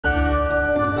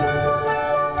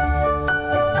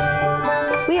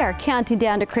are counting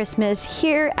down to Christmas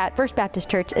here at First Baptist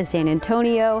Church of San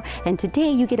Antonio, and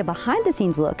today you get a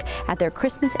behind-the-scenes look at their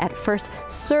Christmas at First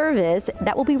service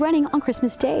that will be running on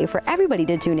Christmas Day for everybody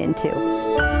to tune into.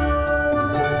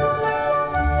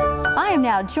 I am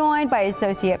now joined by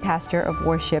Associate Pastor of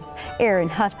Worship, Aaron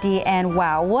Hufty, and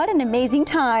wow, what an amazing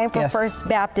time for First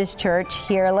Baptist Church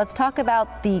here. Let's talk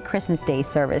about the Christmas Day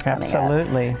service coming up.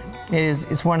 Absolutely.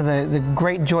 It's one of the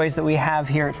great joys that we have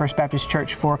here at First Baptist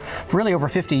Church for really over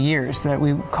 50 years that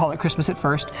we call it Christmas at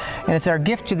First. And it's our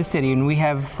gift to the city. And we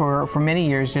have for many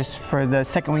years, just for the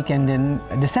second weekend in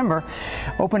December,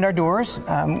 opened our doors,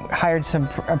 hired some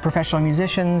professional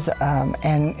musicians,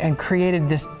 and created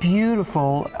this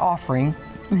beautiful offering.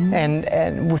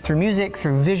 And through music,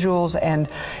 through visuals, and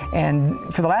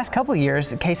for the last couple of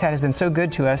years, KSAT has been so good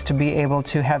to us to be able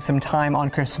to have some time on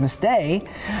Christmas Day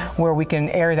where we can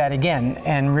air that again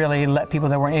and really let people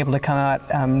that weren't able to come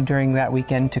out during that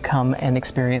weekend to come and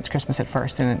experience Christmas at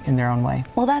First in their own way.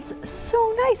 Well, that's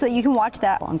so nice that you can watch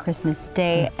that on Christmas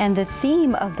Day. And the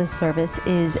theme of the service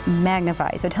is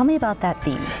Magnify. So tell me about that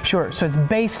theme. Sure. So it's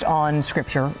based on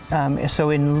Scripture. So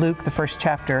in Luke, the first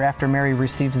chapter, after Mary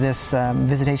receives this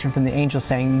visitation from the angel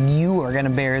saying, "You are going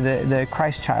to bear the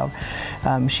Christ child,"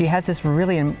 she has this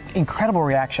really incredible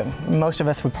reaction. Most of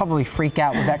us would probably freak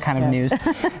out with that kind of news.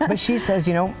 But she says,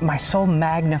 you know, my soul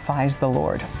magnifies the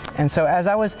Lord. And so as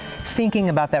I was thinking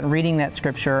about that, reading that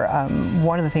Scripture,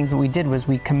 one of the things that we did was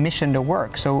we commissioned a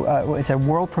work. So it's a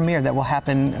world premiere that will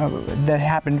happen, that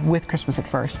happened with Christmas at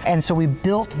First. And so we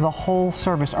built the whole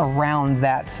service around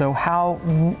that. So how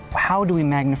do we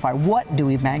magnify? What do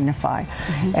we magnify?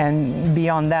 And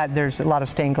beyond that, there's a lot of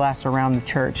stained glass around the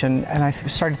church, and I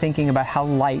started thinking about how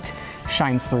light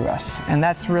shines through us. And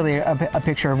that's really a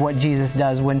picture of what Jesus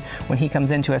does when he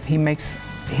comes into us. He makes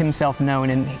himself known,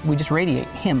 and we just radiate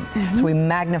him. So we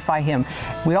magnify him.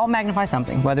 We all magnify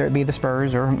something, whether it be the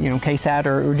Spurs or KSAT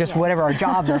or just whatever, our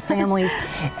jobs, our families.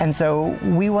 And so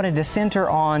we wanted to center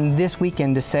on this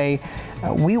weekend to say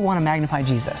we want to magnify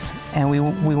Jesus, and we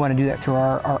want to do that through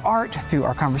our art, through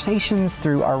our conversations,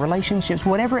 through our relationships,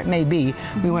 whatever it may be.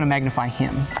 We want to magnify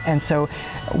him. And so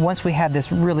once we had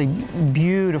this really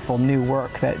beautiful new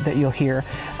work that you'll hear,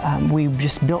 we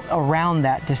just built around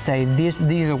that to say these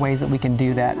are ways that we can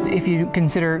do that. If you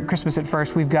consider Christmas at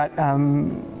First, we've got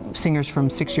singers from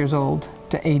 6 years old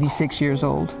to 86 years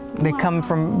old. They come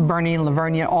from Bernie and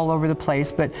Lavernia, all over the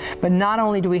place, but not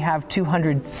only do we have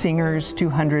 200 singers,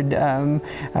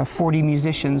 240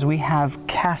 musicians, we have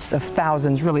casts of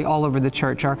thousands really all over the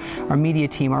church, our media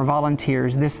team, our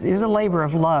volunteers. This is a labor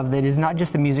of love that is not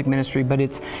just the music ministry, but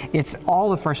it's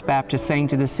all of First Baptist saying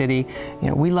to the city,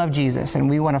 we love Jesus and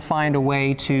we want to find a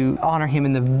way to honor him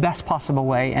in the best possible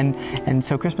way, and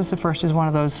so Christmas at First is one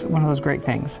of those great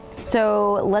things.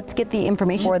 So let's get the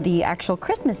information for the actual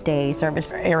Christmas Day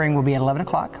service. Airing will be at 11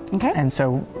 o'clock. Okay. And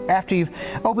so after you've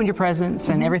opened your presents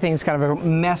and everything's kind of a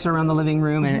mess around the living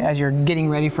room, and as you're getting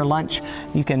ready for lunch,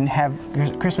 you can have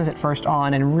Christmas at First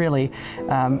on and really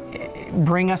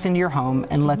bring us into your home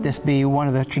and let this be one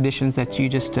of the traditions that you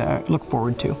just look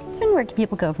forward to. And where can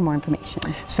people go for more information?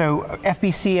 So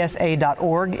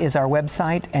fbcsa.org is our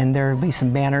website, and there will be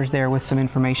some banners there with some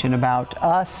information about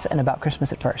us and about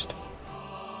Christmas at First.